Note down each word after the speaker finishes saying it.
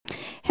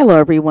Hello,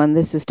 everyone.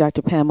 This is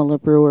Dr. Pamela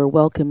Brewer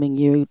welcoming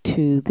you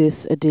to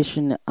this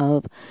edition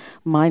of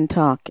Mind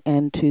Talk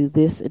and to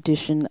this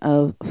edition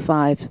of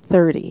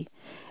 530,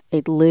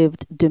 a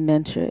lived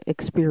dementia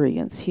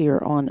experience here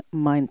on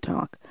Mind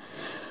Talk.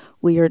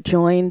 We are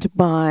joined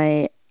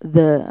by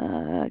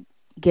the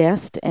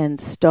guest and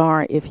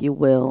star, if you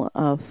will,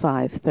 of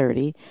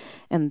 530,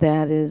 and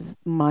that is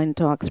Mind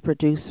Talk's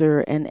producer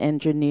and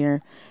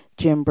engineer,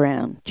 Jim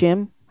Brown.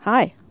 Jim,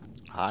 hi.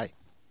 Hi.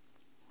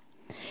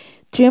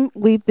 Jim,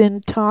 we've been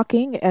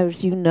talking,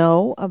 as you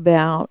know,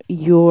 about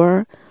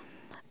your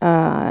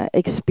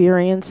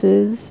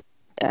experiences,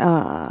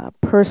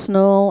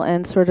 personal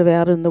and sort of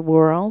out in the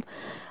world.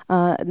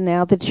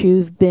 Now that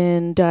you've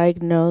been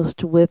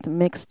diagnosed with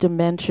mixed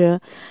dementia,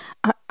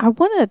 I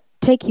want to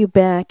take you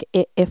back,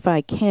 if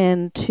I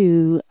can,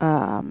 to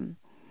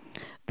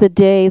the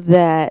day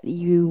that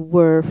you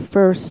were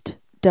first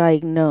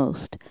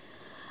diagnosed.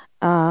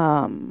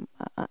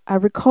 I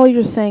recall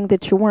you saying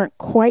that you weren't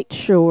quite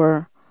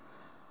sure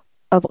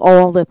of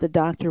all that the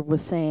doctor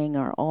was saying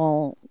or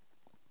all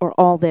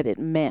that it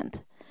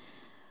meant.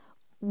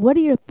 What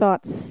are your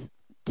thoughts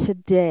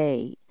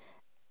today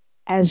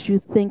as you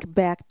think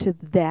back to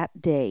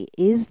that day?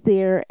 Is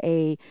there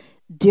a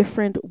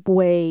different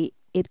way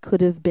it could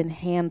have been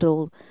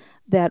handled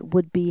that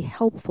would be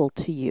helpful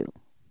to you?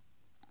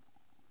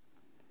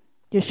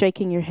 You're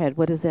shaking your head.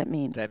 What does that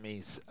mean? That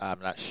means I'm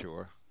not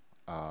sure.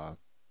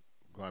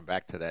 Going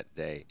back to that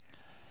day,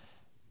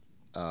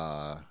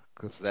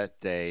 because that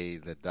day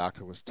the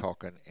doctor was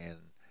talking in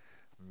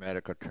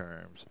medical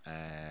terms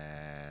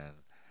and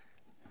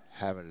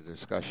having a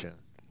discussion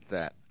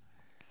that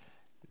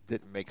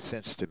didn't make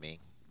sense to me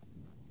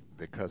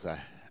because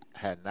I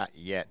had not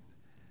yet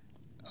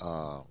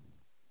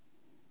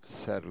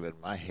settled in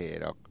my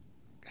head or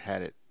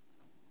had it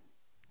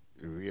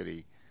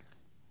really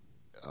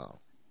uh,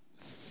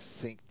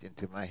 synced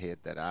into my head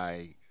that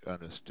I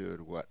understood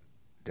what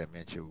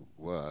dementia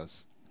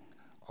was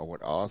or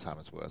what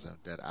Alzheimer's was, and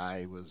that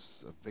I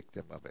was a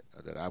victim of it,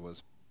 or that I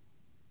was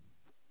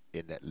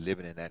in that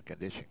living in that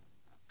condition.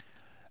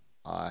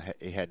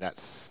 It had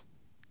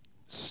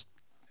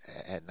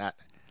not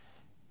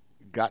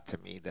got to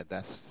me that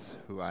that's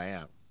who I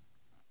am.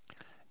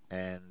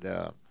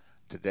 And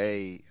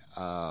today,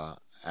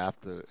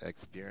 after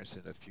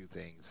experiencing a few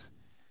things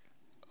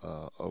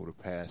over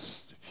the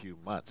past few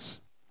months,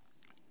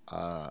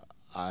 I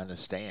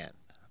understand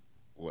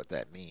what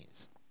that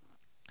means.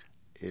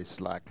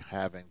 It's like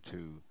having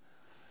to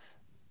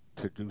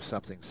do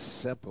something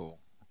simple,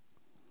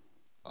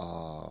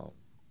 uh,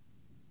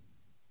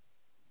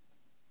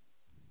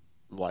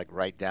 like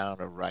write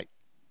down or write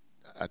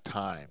a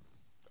time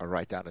or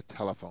write down a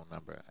telephone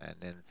number and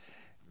then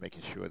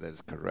making sure that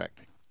it's correct.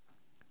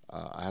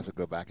 I have to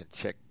go back and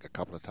check a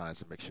couple of times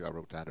to make sure I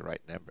wrote down the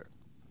right number.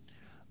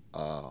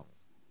 Uh,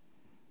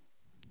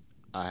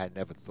 I had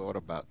never thought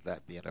about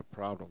that being a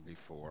problem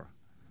before,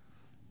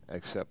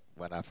 except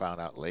when I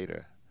found out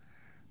later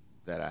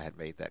that I had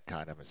made that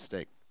kind of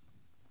mistake.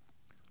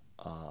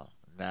 Uh,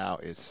 Now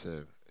it's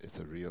a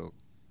real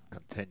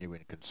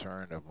continuing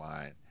concern of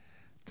mine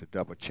to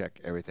double check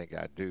everything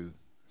I do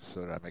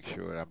so that I make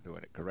sure that I'm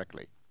doing it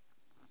correctly.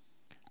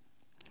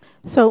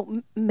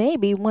 So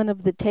maybe one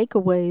of the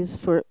takeaways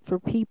for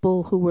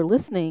people who were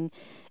listening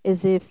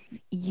is if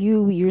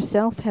you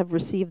yourself have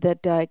received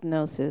that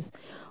diagnosis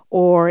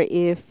or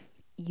if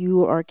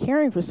you are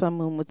caring for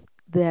someone with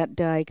that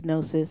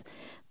diagnosis,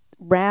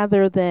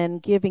 rather than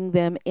giving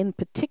them in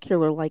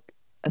particular like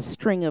a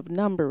string of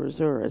numbers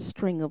or a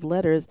string of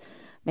letters,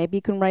 maybe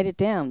you can write it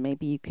down.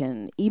 Maybe you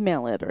can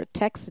email it or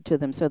text it to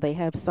them so they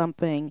have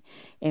something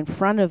in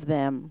front of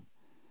them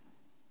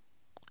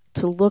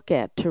to look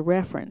at, to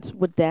reference.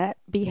 Would that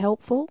be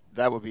helpful?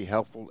 That would be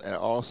helpful, and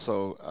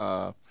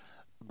also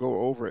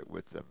go over it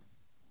with them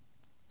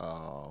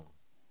uh,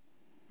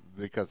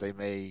 because they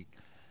may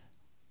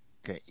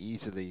can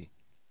easily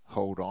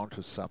hold on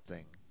to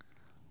something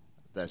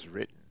that's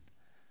written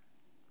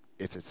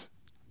if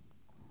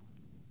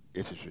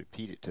it's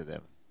repeated to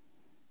them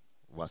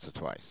once or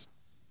twice.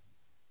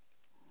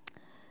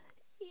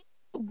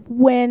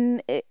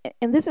 When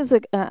and this is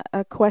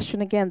a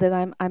question again that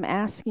I'm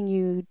asking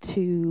you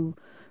to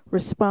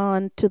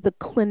respond to the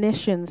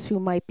clinicians who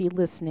might be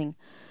listening.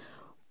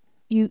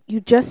 You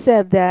just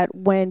said that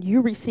when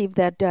you received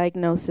that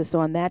diagnosis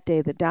on that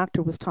day, the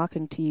doctor was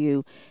talking to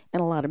you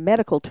in a lot of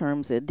medical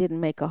terms. It didn't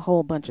make a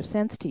whole bunch of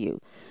sense to you.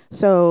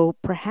 So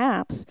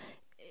perhaps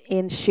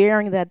in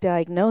sharing that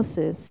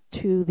diagnosis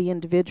to the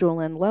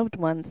individual and loved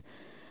ones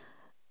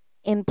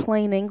in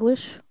plain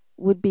English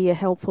would be a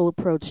helpful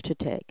approach to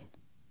take.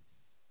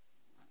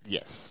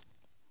 Yes,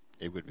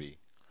 it would be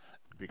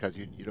because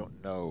you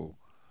don't know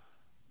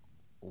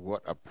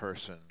what a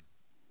person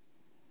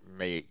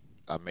may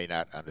or may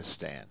not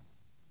understand.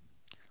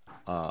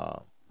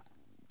 Uh,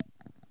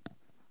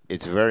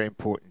 it's very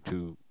important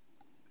to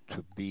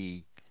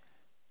be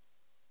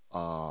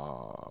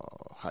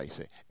how you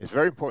say it's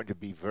very important to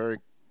be very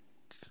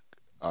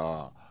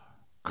uh,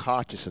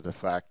 conscious of the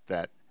fact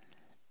that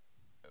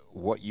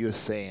what you're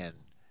saying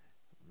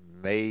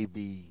may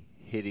be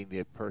hitting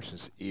the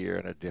person's ear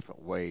in a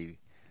different way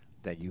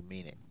than you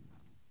mean it.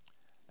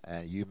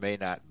 And you may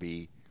not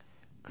be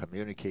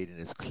communicating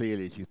as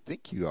clearly as you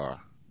think you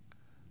are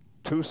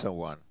to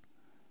someone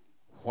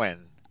when,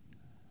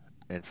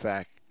 in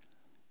fact,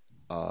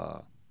 uh,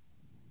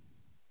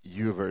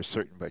 you're very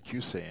certain what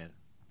you're saying,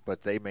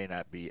 but they may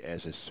not be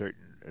as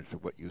certain as to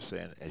what you're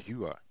saying as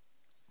you are.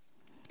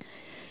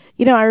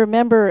 I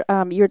remember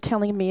you're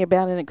telling me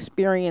about an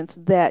experience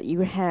that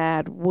you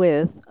had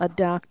with a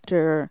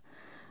doctor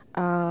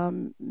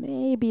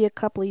maybe a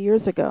couple of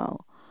years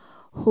ago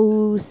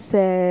who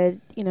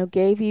said,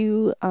 gave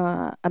you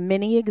a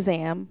mini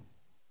exam,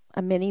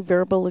 a mini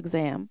verbal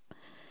exam,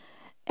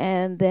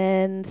 and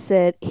then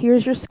said,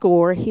 "Here's your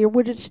score.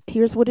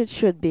 Here's what it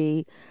should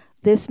be.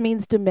 This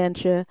means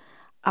dementia.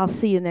 I'll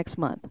see you next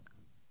month."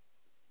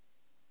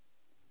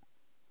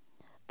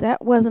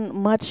 That wasn't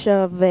much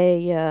of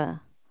a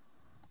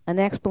an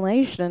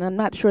explanation, and I'm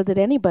not sure that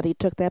anybody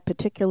took that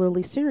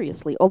particularly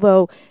seriously.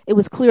 Although it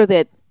was clear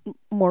that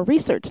more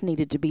research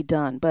needed to be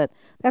done, but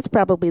that's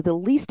probably the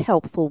least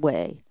helpful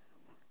way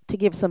to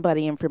give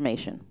somebody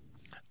information.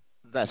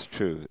 That's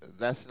true.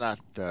 That's not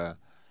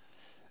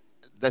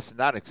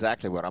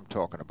exactly what I'm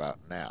talking about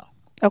now.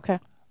 Okay.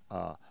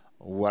 Uh,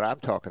 what I'm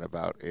talking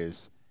about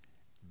is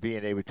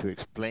being able to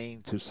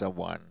explain to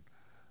someone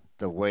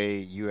the way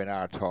you and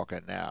I are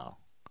talking now,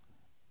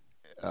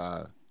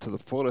 to the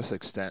fullest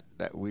extent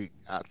that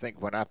I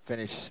think when I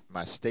finished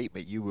my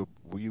statement, you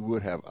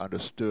would have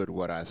understood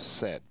what I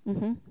said.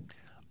 Mhm.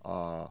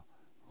 Uh,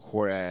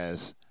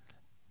 Whereas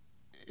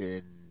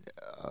in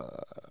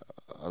uh,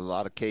 a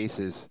lot of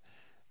cases,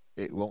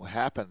 it won't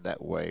happen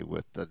that way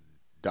with the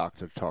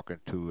doctor talking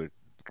to a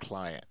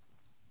client,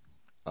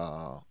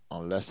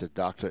 unless the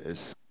doctor is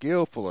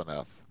skillful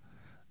enough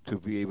to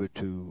be able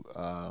to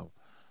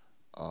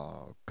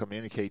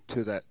communicate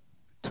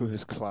to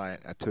his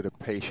client and to the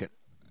patient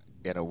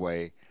in a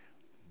way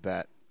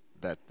that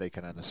they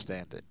can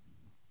understand it.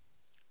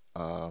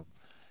 Uh,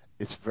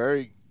 it's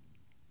very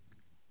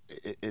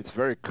it's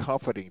very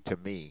comforting to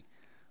me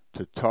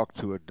to talk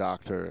to a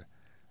doctor,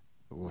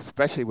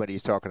 especially when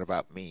he's talking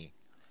about me.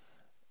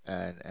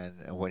 And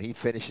when he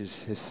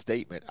finishes his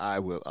statement, I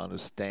will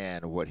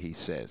understand what he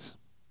says.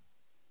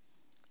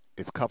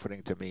 It's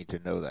comforting to me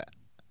to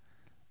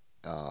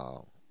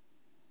uh,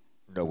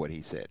 know what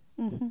he said.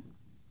 Mhm.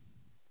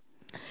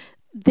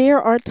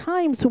 There are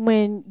times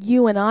when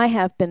you and I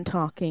have been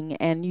talking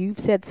and you've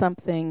said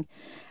something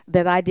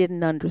that I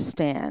didn't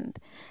understand.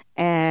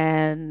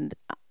 And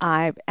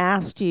I've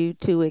asked you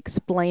to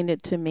explain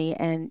it to me,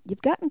 and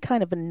you've gotten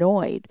kind of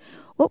annoyed.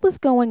 What was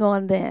going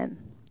on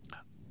then?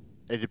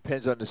 It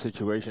depends on the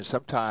situation.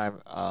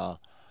 Sometimes I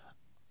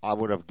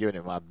would have given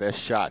it my best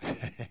shot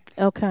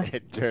Okay.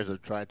 in terms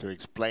of trying to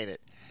explain it,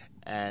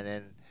 and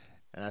then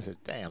I said,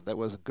 "Damn, that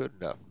wasn't good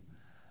enough."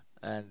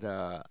 And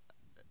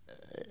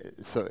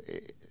so,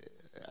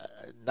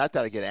 not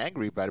that I get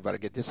angry about it, but I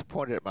get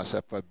disappointed at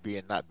myself for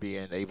being not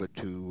being able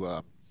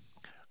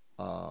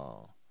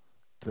uh,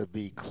 to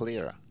be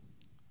clear,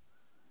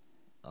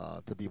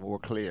 to be more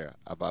clear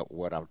about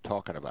what I'm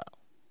talking about.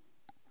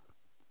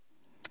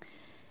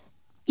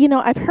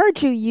 I've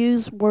heard you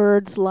use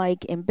words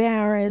like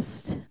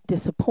embarrassed,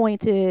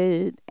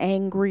 disappointed,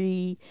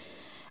 angry,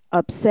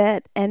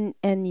 upset, and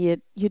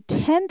you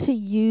tend to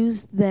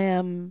use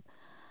them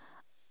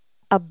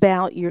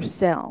about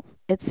yourself.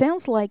 It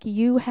sounds like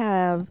you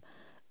have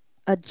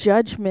a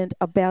judgment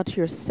about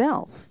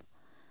yourself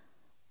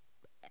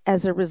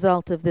as a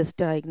result of this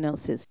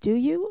diagnosis. Do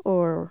you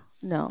or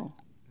no?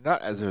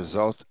 Not as a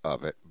result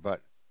of it,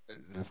 but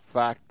the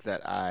fact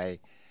that I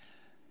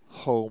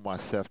hold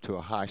myself to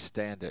a high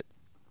standard,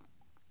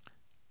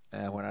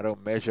 and when I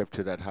don't measure up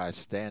to that high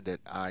standard,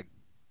 I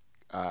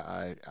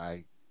I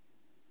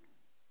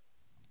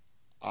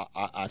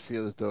I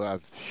feel as though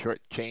I've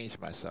shortchanged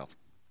myself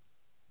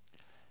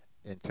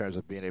in terms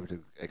of being able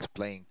to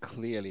explain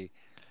clearly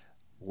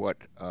what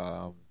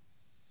um,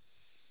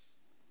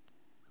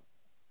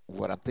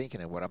 what I'm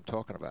thinking and what I'm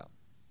talking about.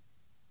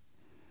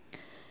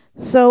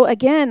 So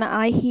again,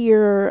 I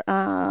hear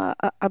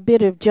a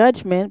bit of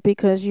judgment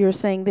because you're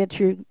saying that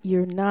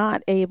you're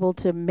not able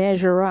to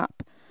measure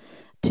up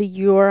to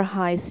your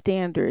high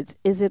standards.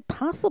 Is it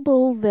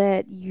possible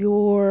that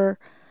you're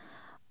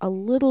a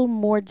little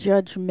more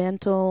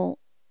judgmental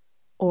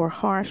or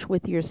harsh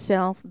with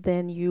yourself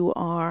than you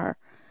are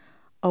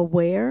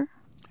aware?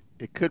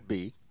 It could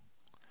be,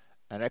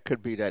 and that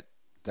could be that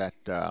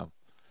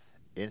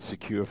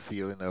insecure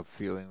feeling of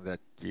feeling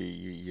that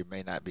you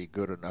may not be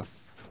good enough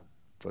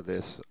for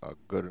this or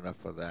good enough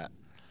for that,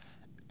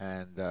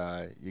 and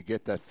you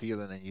get that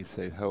feeling and you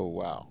say, "Oh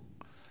wow,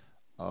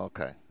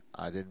 okay,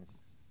 I didn't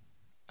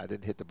I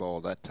didn't hit the ball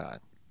that time."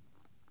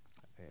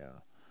 Yeah,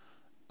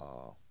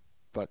 uh,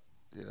 but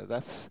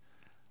that's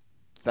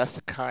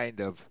the kind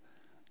of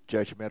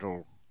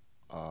judgmental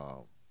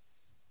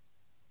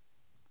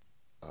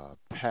uh,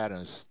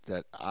 patterns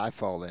that I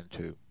fall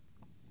into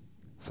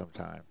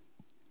sometimes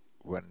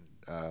when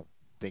uh,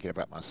 thinking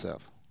about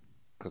myself,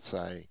 because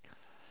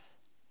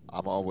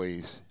I'm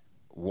always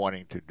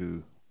wanting to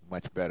do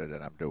much better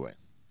than I'm doing.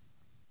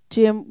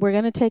 Jim, we're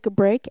going to take a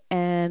break,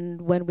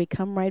 and when we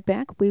come right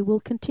back, we will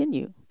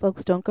continue.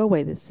 Folks, don't go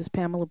away. This is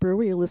Pamela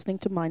Brewer. You're listening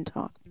to Mind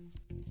Talk.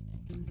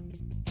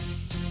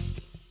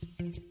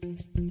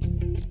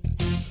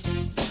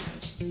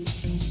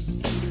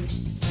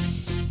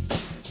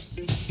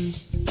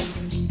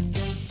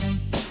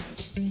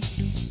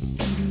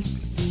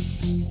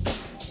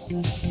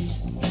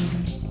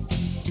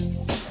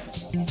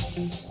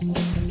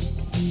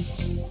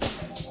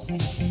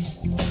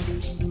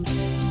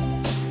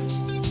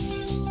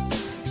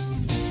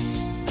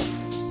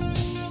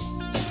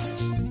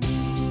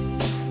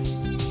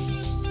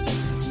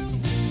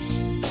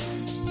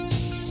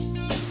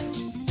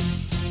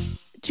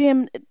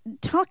 Jim,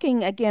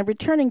 talking again,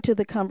 returning to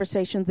the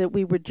conversation that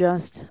we were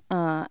just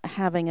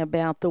having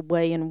about the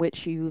way in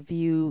which you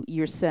view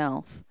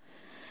yourself,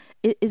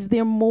 is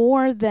there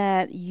more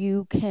that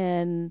you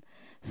can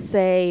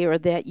say or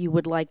that you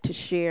would like to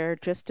share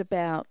just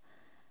about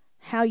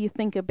how you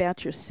think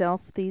about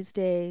yourself these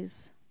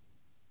days?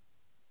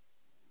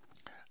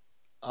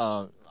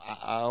 I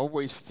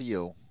always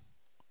feel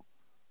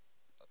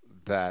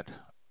that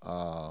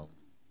um,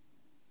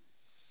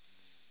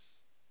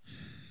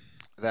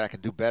 that I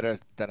can do better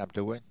than I'm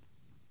doing,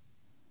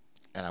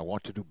 and I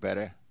want to do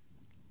better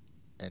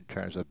in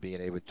terms of being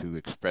able to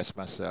express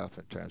myself,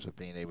 in terms of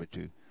being able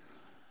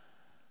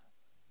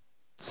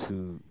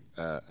to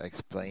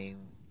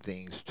explain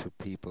things to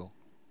people.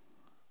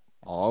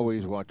 I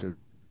always want to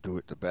do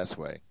it the best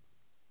way,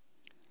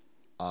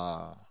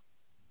 uh,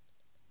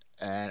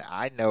 and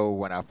I know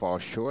when I fall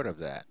short of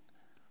that.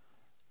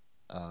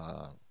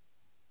 Uh,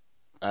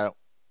 I don't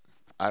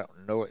I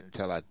don't know it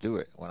until I do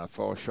it. When I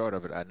fall short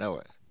of it, I know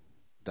it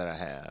that I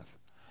have,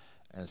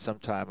 and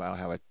sometimes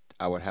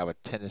I would have a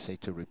tendency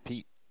to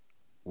repeat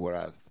what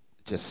I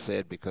just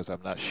said because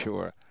I'm not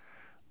sure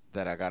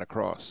that I got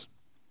across.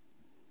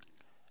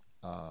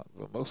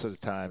 But most of the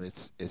time,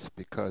 it's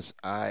because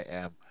I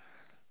am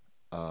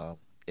uh,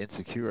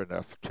 insecure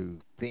enough to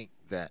think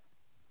that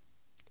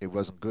it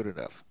wasn't good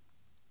enough,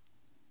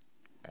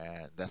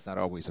 and that's not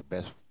always the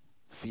best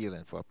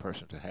feeling for a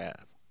person to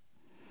have.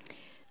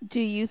 Do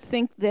you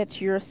think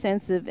that your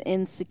sense of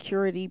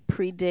insecurity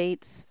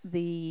predates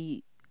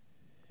the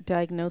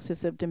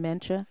diagnosis of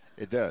dementia?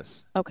 It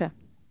does. Okay,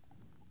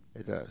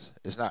 It does.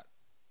 It's not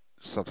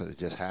something that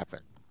just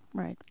happened,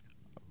 right.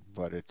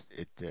 but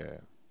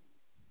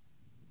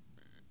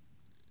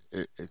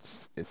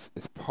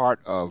it's part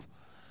of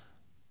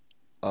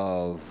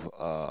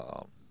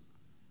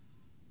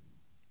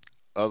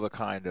other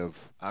kind of,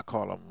 I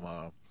call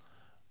them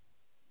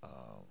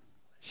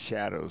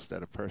shadows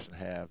that a person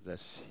have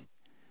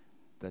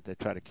that they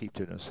try to keep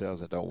to themselves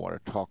and don't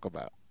want to talk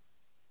about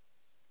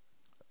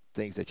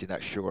things that you're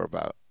not sure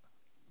about,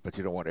 but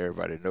you don't want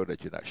everybody to know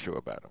that you're not sure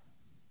about them.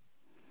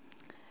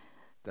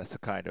 That's the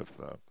kind of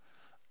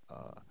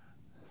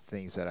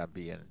things that I'm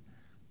being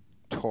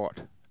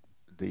taught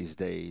these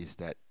days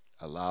that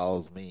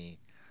allows me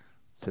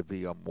to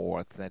be a more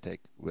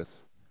authentic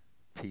with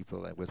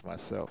people and with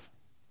myself.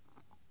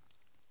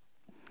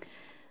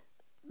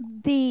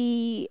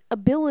 The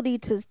ability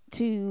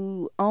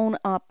to own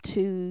up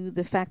to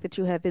the fact that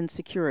you have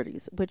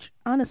insecurities, which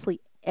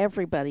honestly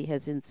everybody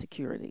has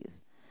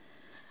insecurities.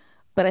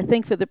 But I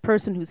think for the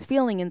person who's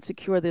feeling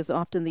insecure, there's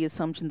often the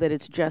assumption that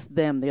it's just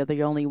them. They're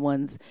the only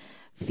ones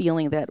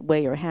feeling that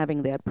way or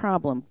having that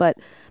problem. But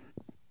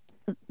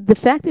the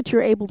fact that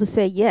you're able to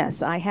say,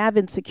 yes, I have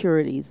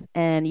insecurities,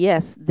 and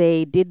yes,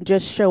 they didn't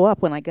just show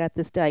up when I got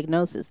this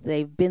diagnosis,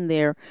 they've been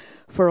there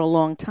for a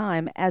long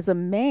time. As a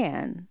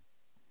man,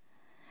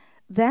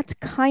 that's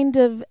kind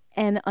of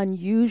an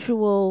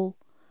unusual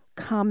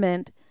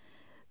comment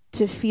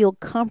to feel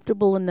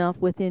comfortable enough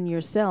within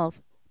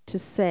yourself to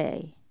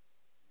say.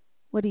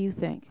 What do you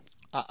think?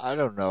 I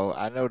don't know.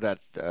 I know that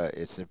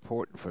it's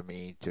important for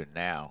me to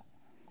now,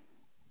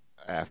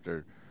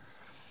 after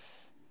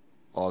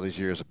all these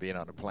years of being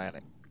on the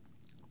planet,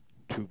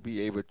 to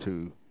be able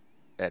to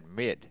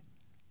admit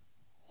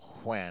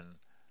when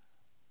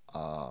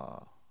uh,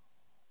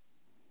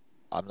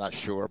 I'm not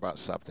sure about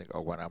something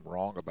or when I'm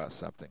wrong about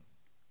something.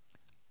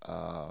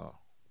 Uh,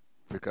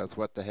 because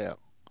what the hell?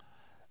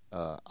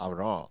 I'm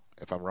wrong.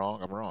 If I'm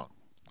wrong, I'm wrong.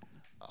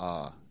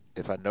 Uh,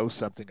 if I know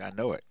something, I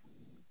know it.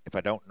 If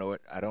I don't know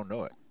it, I don't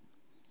know it.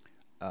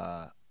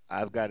 Uh,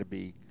 I've got to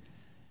be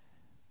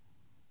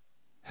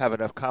have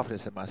enough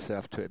confidence in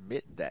myself to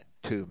admit that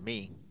to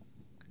me.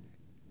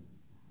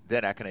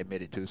 Then I can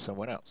admit it to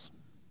someone else.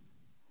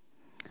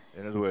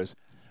 In other words,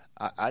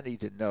 I need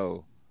to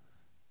know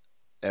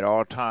at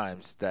all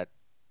times that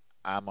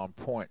I'm on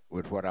point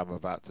with what I'm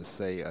about to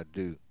say or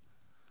do.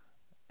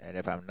 And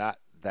if I'm not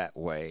that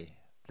way,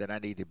 then I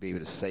need to be able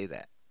to say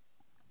that.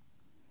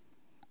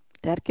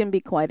 That can be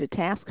quite a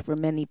task for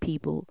many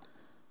people,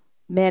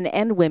 men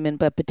and women,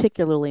 but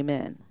particularly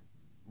men.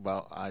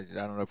 Well, I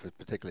don't know if it's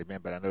particularly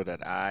men, but I know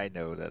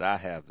that I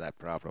have that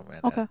problem,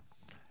 Okay.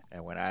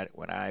 and when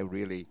I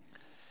really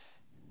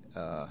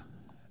uh,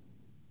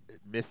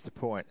 miss the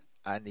point,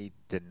 I need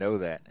to know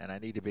that, and I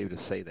need to be able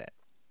to say that.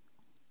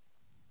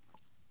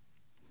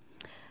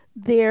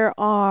 There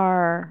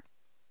are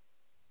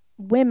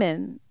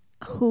women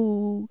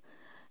who,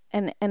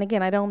 and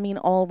again, I don't mean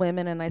all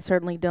women, and I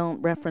certainly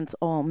don't reference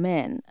all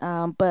men,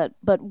 but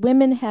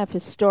women have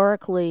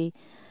historically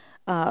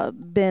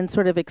been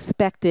sort of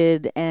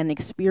expected and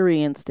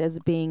experienced as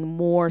being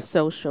more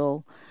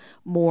social,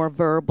 more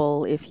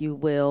verbal, if you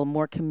will,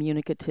 more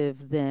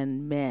communicative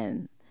than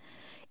men.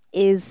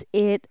 Is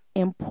it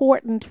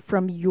important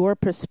from your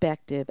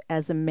perspective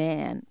as a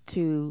man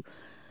to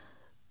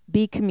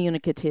be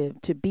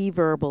communicative, to be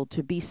verbal,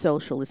 to be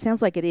social? It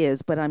sounds like it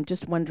is, but I'm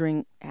just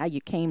wondering how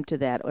you came to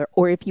that,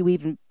 or if you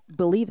even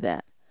believe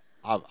that.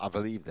 I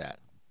believe that,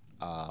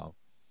 uh,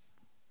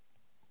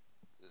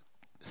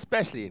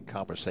 especially in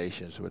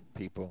conversations with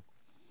people.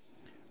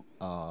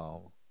 Uh,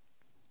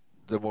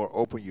 the more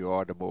open you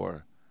are, the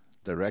more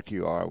direct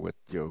you are with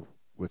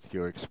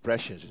your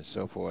expressions and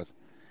so forth,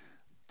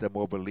 the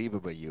more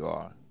believable you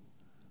are,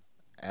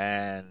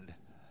 and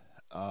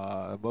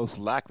most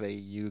likely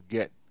you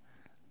get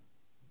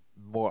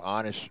more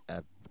honest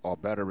or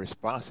better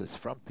responses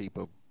from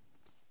people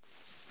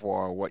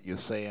for what you're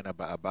saying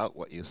about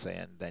what you're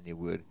saying than you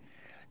would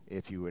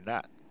if you were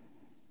not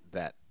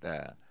that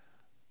that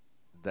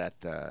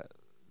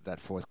that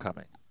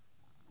forthcoming.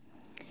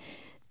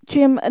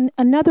 Jim,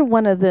 another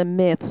one of the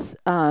myths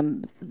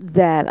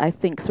that I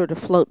think sort of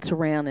floats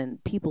around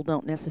and people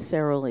don't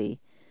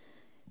necessarily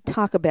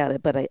talk about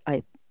it, but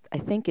I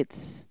think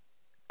it's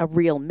a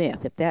real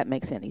myth, if that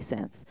makes any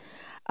sense,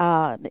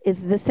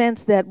 is the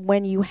sense that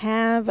when you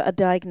have a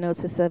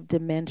diagnosis of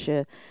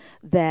dementia,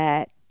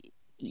 that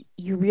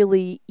you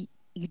really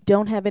you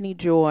don't have any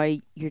joy,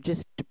 you're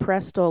just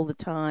depressed all the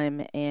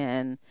time,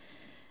 and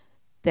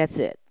that's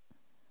it.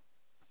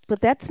 But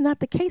that's not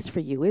the case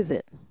for you, is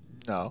it?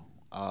 No,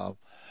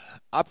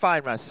 I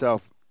find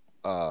myself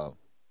uh,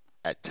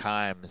 at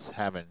times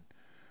having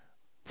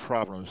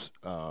problems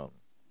uh,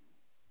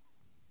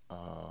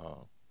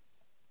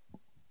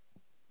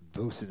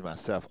 boosting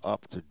myself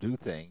up to do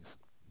things,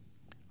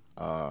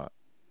 uh,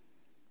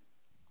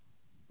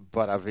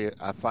 but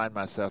I find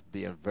myself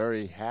being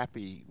very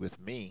happy with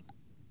me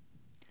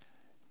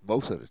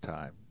most of the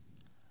time,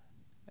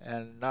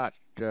 and uh,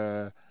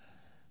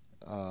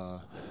 uh,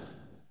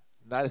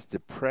 not as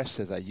depressed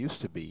as I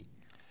used to be.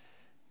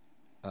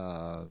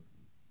 Uh,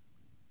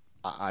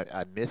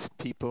 I miss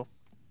people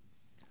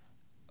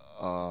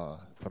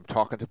from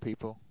talking to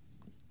people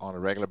on a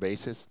regular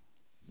basis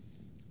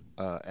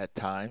at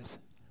times,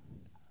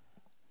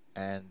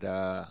 and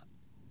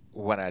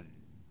when I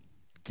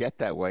get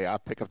that way, I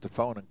pick up the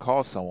phone and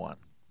call someone.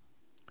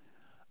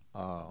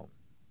 Um,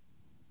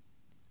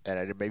 and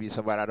it may be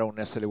somebody I don't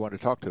necessarily want to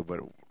talk to,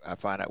 but I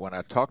find out when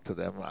I talk to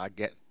them, I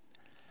get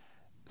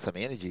some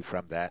energy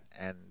from that,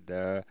 and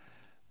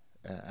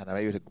I'm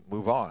able to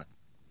move on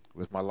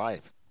with my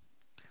life.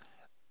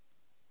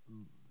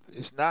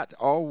 It's not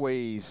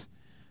always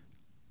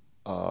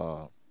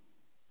uh,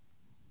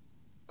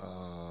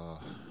 uh,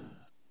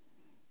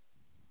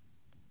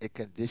 a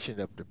condition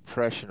of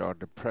depression or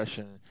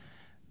depression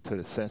to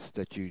the sense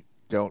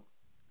don't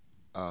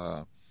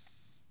uh,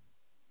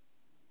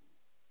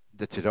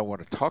 that you don't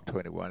want to talk to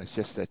anyone. It's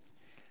just that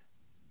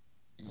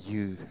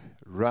you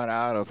run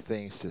out of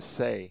things to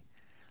say,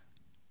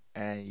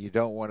 and you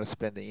don't want to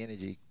spend the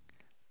energy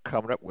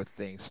coming up with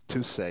things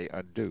to say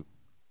or do.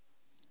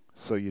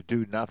 So you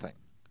do nothing.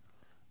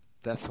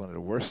 That's one of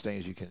the worst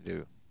things you can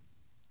do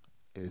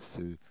is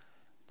to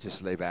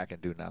just lay back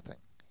and do nothing.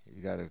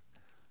 You gotta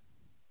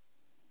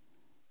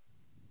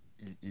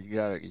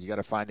you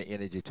gotta find the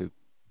energy to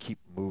keep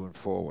moving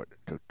forward,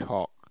 to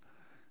talk,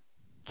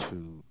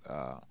 to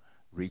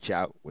reach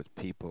out with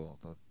people,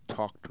 to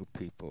talk to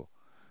people,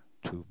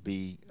 to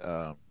be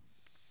uh,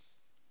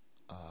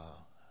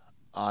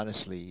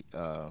 honestly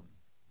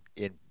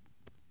in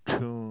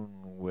tune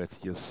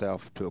with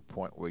yourself to a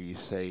point where you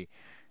say,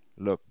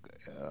 "Look,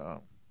 uh,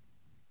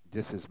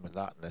 this is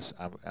monotonous.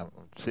 I'm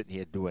sitting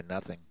here doing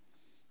nothing.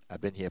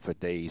 I've been here for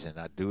days and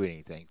not doing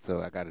anything,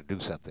 so I got to do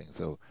something.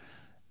 So,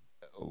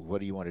 what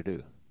do you want to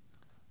do?"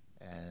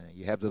 And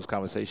you have those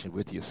conversations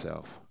with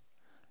yourself,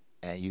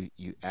 and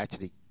you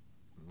actually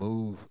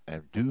move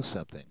and do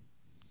something.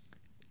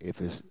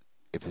 If it's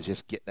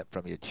just getting up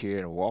from your chair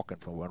and walking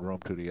from one room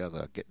to the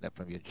other, getting up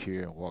from your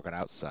chair and walking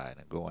outside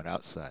and going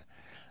outside,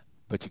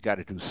 but you got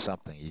to do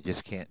something. You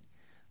just can't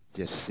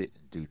just sit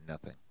and do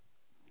nothing.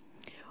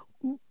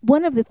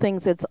 One of the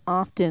things that's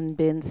often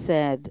been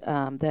said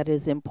that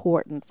is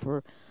important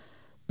for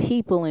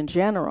people in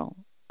general,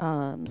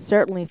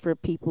 certainly for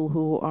people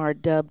who are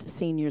dubbed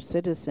senior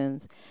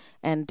citizens,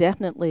 and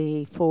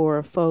definitely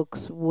for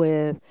folks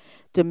with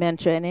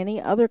dementia and any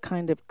other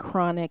kind of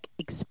chronic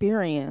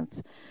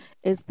experience,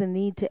 is the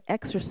need to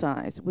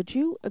exercise. Would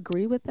you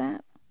agree with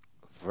that?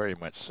 Very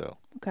much so.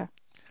 Okay.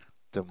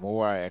 The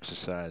more I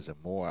exercise, the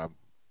more I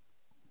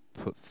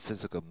put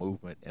physical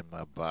movement in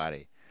my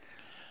body,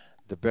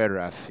 the better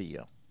I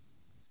feel.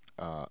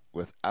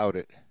 Without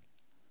it,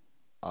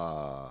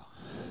 uh,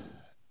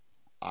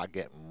 I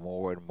get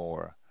more and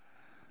more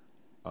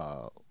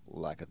uh,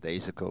 like a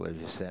daisical, as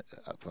you said,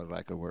 for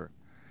lack of word.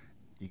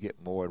 you get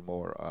more and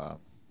more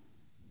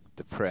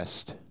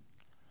depressed.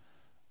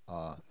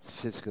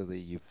 Physically,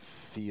 you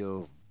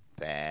feel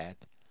bad.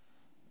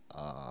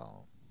 Uh,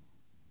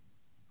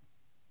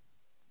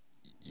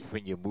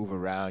 when you move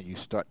around, you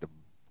start to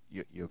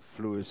your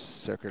fluids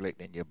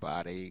circulating in your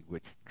body,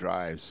 which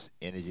drives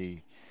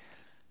energy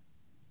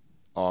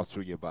all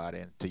through your body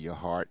into your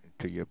heart,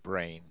 into your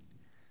brain,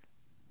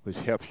 which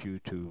helps you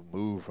to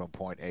move from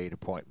point A to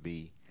point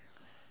B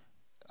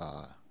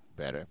uh,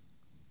 better.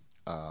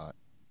 Uh,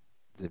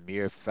 the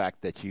mere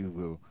fact that you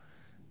will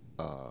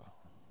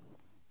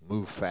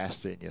move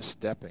faster in your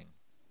stepping,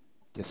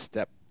 just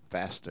step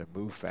faster,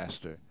 move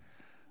faster,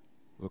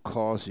 will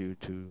cause you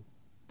to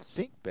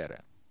think better,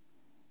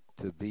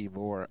 to be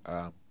more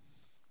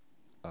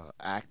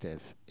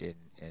active in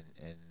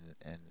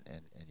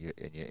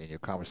your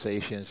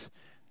conversations,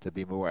 to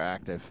be more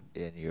active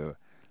in your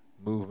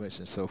movements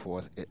and so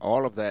forth.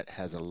 All of that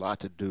has a lot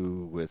to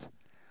do with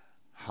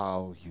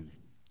how you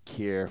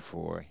care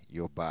for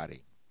your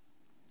body.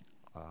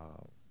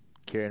 Uh,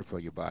 Caring for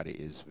your body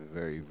is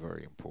very,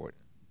 very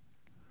important.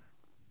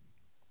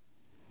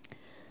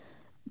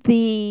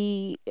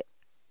 The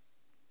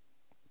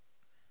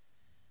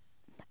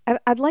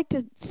I'd like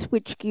to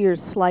switch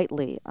gears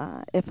slightly,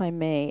 if I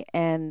may,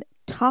 and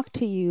talk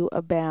to you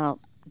about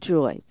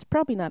joy. It's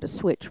probably not a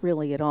switch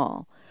really at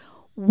all.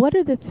 What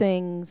are the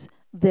things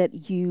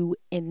that you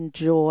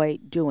enjoy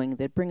doing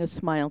that bring a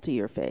smile to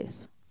your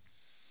face?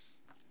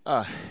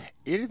 Uh,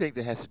 Anything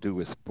that has to do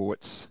with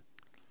sports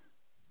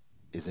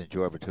is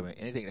enjoyable to me.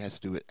 Anything that has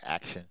to do with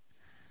action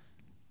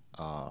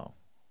uh,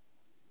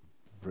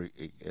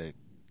 it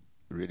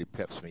really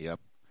peps me up.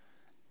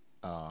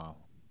 Uh,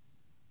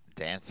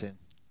 Dancing,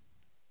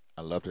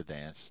 I love to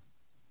dance.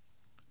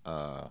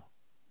 Uh,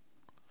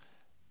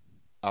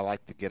 I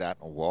like to get out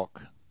and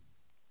walk.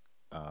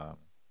 Um,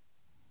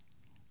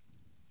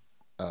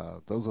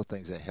 those are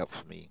things that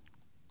helps me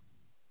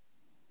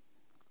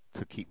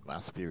to keep my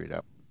spirit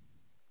up,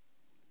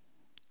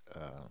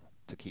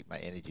 to keep my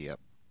energy up.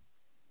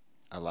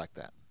 I like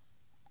that.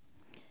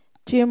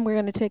 Jim, we're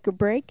going to take a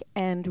break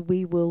and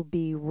we will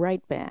be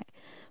right back.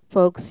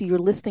 Folks, you're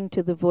listening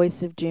to the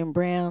voice of Jim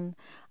Brown.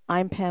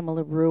 I'm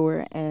Pamela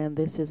Brewer, and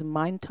this is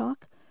Mind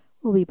Talk.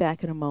 We'll be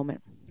back in a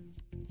moment.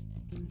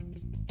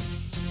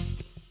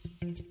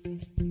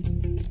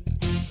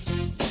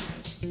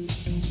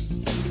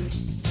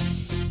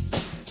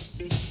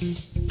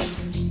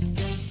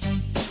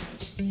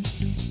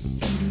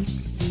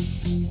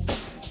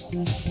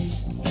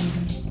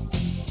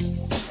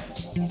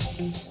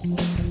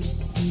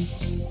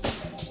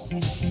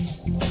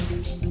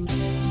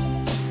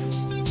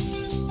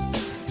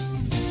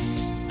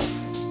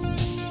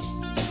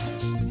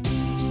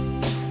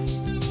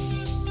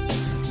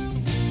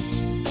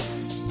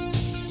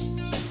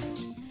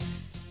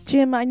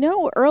 Jim, I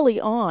know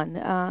early on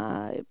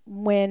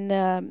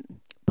when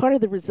part of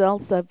the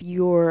results of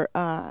your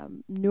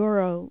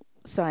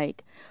neuropsych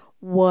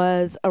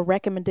was a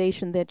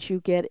recommendation that you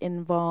get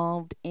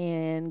involved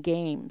in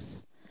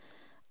games,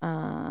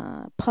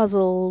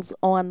 puzzles,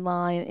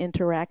 online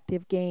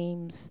interactive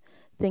games,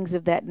 things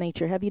of that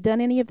nature. Have you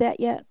done any of that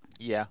yet?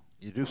 Yeah,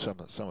 you do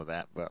some of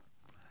that, but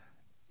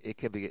it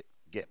can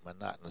get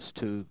monotonous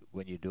too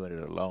when you're doing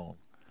it alone.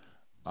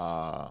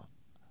 Uh,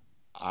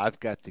 I've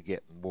got to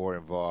get more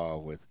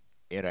involved with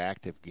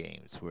interactive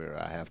games where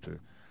I'm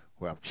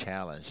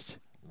challenged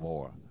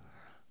more.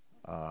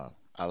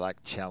 I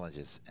like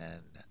challenges,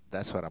 and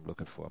that's what I'm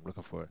looking for. I'm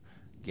looking for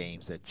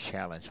games that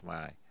challenge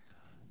my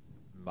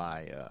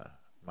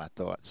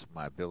thoughts,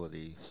 my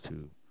abilities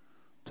to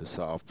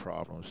solve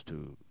problems,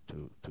 to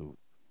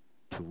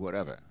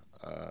whatever.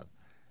 Uh,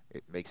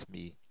 it makes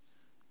me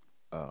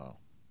uh,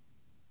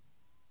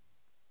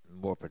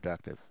 more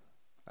productive.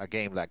 A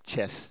game like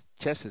chess.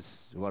 Chess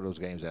is one of those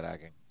games that I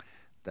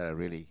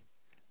really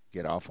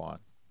get off on.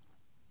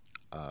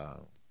 Uh,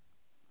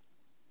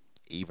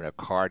 Even a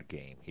card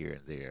game here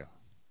and there.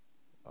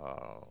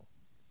 Uh,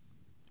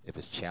 if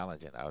it's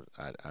challenging,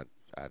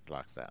 I'd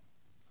like that.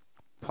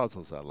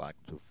 Puzzles, I like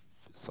to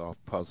solve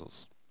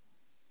puzzles.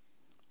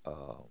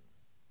 Um,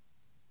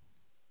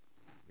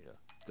 you know,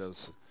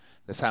 those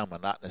they sound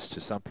monotonous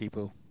to some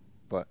people,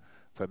 but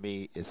for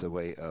me, it's a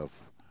way of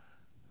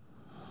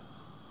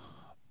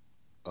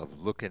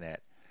looking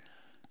at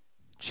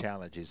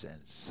challenges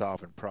and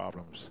solving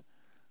problems,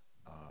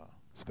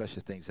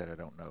 especially things that I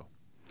don't know.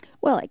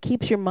 Well, it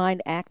keeps your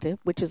mind active,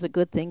 which is a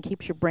good thing,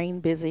 keeps your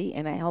brain busy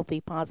in a healthy,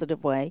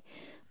 positive way,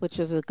 which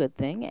is a good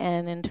thing.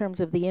 And in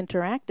terms of the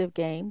interactive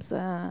games,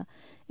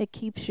 it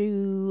keeps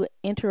you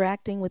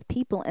interacting with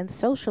people and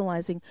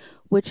socializing,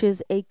 which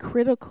is a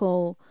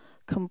critical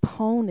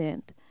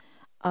component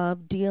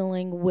of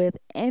dealing with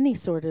any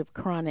sort of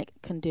chronic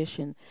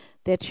condition,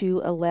 that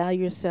you allow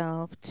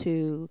yourself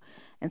to,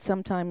 and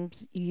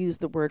sometimes you use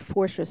the word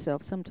force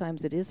yourself,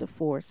 sometimes it is a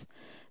force,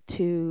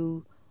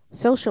 to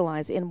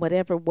socialize in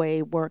whatever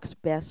way works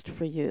best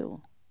for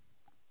you.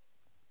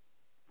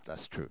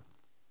 That's true.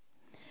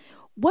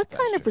 What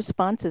That's kind of true.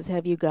 responses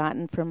have you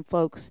gotten from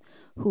folks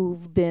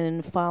who've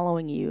been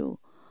following you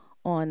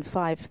on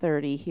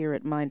 5:30 here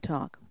at Mind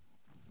Talk?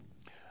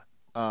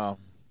 Um,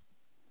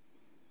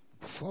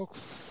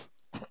 Folks,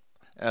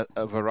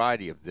 a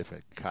variety of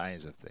different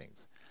kinds of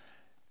things.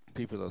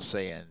 People are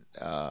saying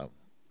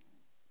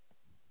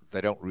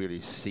they don't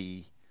really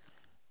see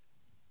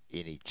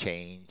any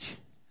change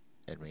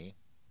in me,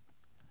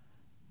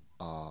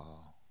 uh,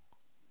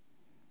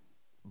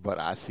 but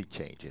I see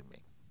change in me.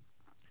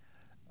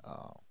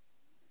 Uh,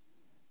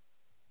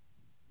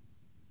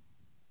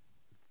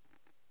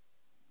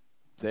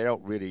 they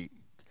don't really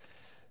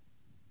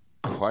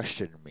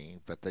question me,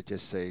 but they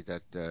just say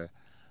that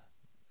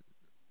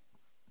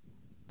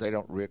they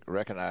don't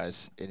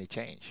recognize any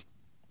change.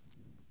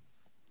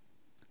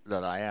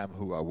 That I am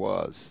who I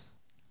was,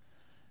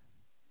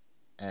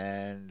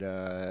 and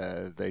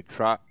they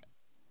try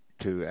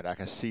to, and I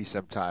can see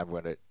sometime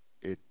when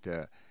it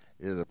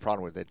is a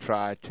problem where they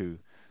try to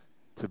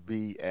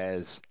be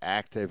as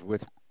active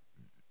with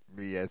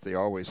me as they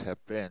always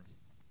have been,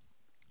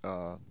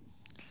 uh,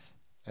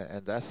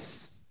 and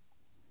that's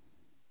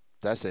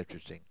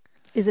interesting.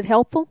 Is it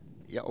helpful?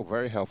 Yeah, oh,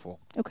 very helpful.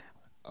 Okay.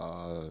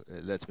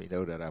 It lets me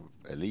know that I'm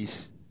at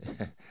least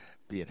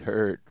being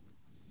heard.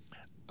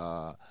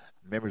 Uh,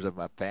 Members of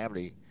my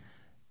family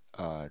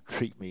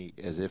treat me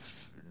as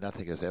if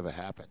nothing has ever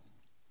happened,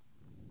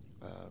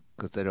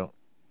 because they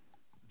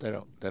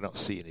don't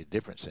see any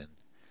difference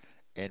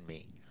in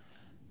me.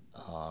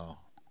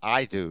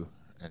 I do,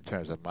 in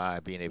terms of my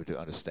being able to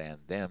understand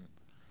them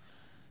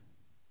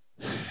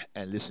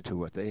and listen to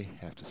what they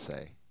have to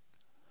say,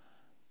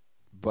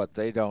 but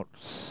they don't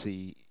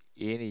see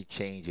any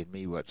change in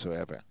me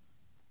whatsoever,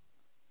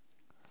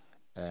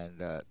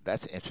 and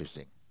that's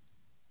interesting.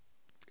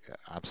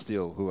 I'm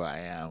still who I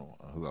am,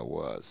 who I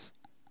was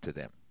to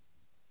them.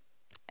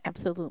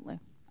 Absolutely.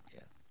 Yeah.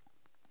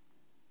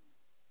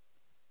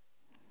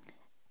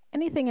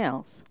 Anything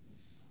else?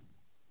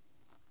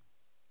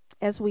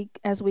 As we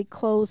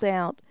close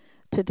out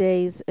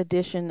today's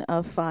edition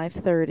of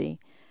 5:30,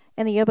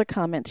 any other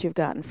comments you've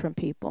gotten from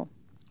people?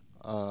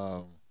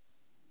 Um,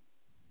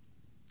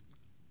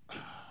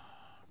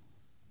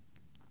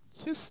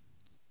 just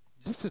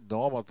just the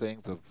normal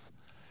things of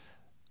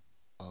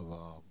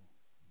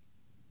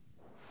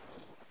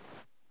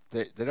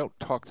they don't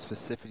talk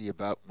specifically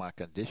about my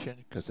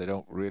condition because they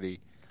don't really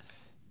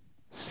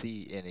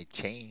see any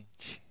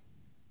change.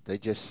 They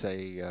just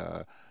say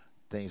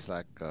things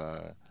like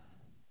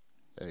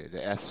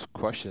they ask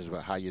questions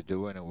about how you're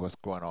doing and what's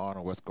going on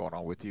and what's going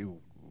on with you.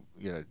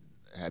 You know,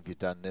 have you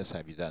done this?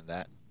 Have you done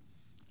that?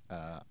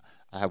 Uh,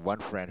 I have one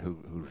friend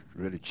who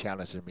really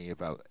challenges me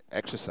about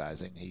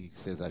exercising. He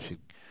says I should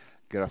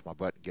get off my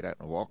butt and get out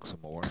and walk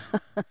some more.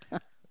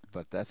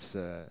 But that's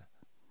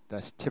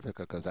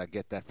typical because I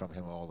get that from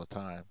him all the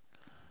time.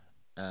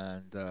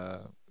 And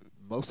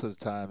most of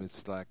the time,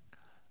 it's like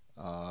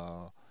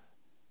uh,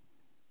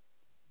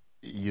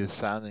 you're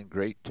sounding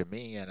great to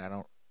me, and I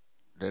don't.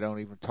 They don't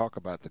even talk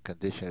about the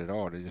condition at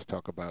all. They just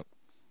talk about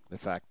the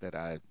fact that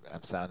I'm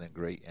sounding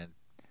great and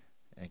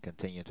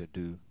continue to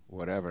do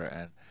whatever.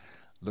 And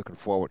looking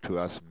forward to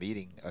us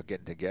meeting,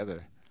 getting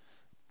together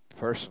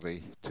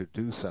personally to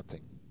do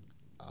something.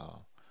 Uh,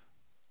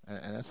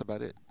 and that's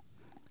about it.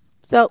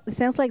 So it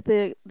sounds like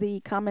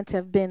the comments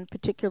have been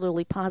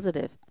particularly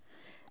positive.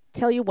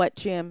 Tell you what,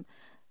 Jim,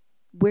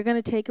 we're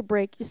going to take a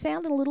break. You're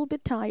sounding a little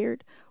bit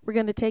tired. We're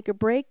going to take a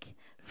break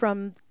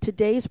from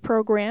today's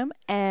program,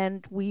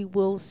 and we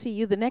will see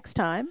you the next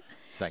time.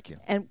 Thank you.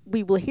 And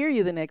we will hear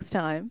you the next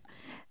time.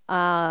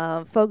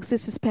 Folks,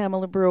 this is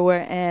Pamela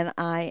Brewer, and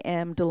I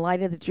am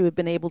delighted that you have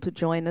been able to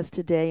join us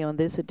today on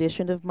this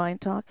edition of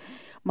Mind Talk.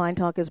 Mind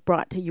Talk is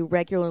brought to you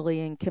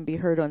regularly and can be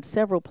heard on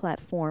several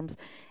platforms,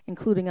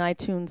 including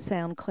iTunes,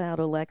 SoundCloud,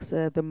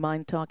 Alexa, the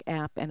Mind Talk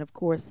app, and, of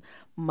course,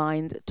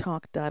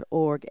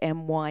 MyNDTALK.org,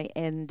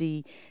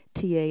 MyNDTALK.org.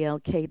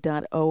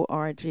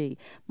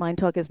 Mind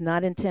Talk is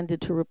not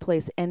intended to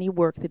replace any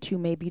work that you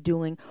may be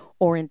doing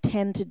or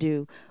intend to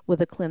do with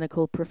a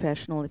clinical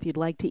professional. If you'd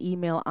like to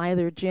email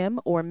either Jim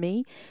or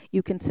me,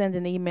 you can send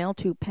an email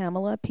to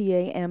Pamela,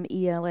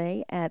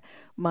 Pamela, at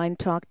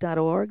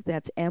MyNDTALK.org.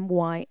 That's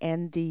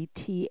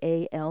MyNDTALK.org.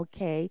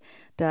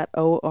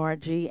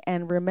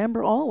 And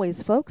remember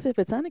always, folks, if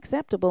it's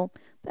unacceptable,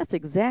 that's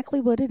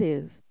exactly what it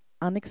is.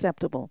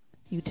 Unacceptable.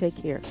 You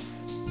take care.